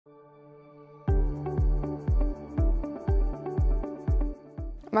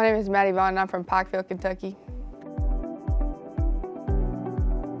My name is Maddie Vaughn and I'm from Pikeville, Kentucky.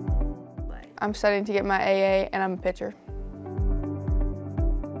 I'm studying to get my AA and I'm a pitcher.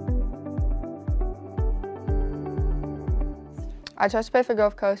 I chose to play for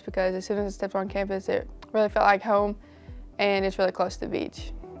Gulf Coast because as soon as I stepped on campus, it really felt like home and it's really close to the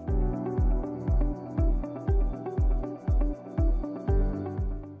beach.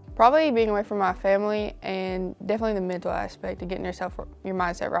 Probably being away from my family and definitely the mental aspect of getting your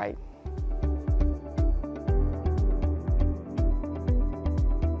mindset right.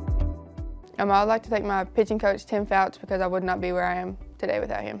 I would like to thank my pitching coach, Tim Fouts, because I would not be where I am today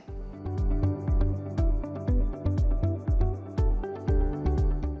without him.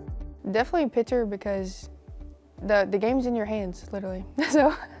 Definitely a pitcher because the game's in your hands, literally.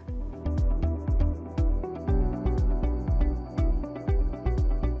 So.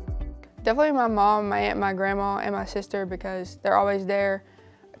 Definitely my mom, my aunt, my grandma, and my sister because they're always there,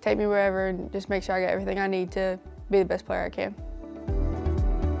 take me wherever, and just make sure I get everything I need to be the best player I can.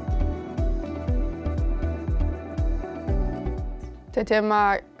 To attend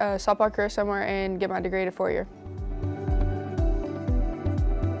my softball career somewhere and get my degree to 4-year.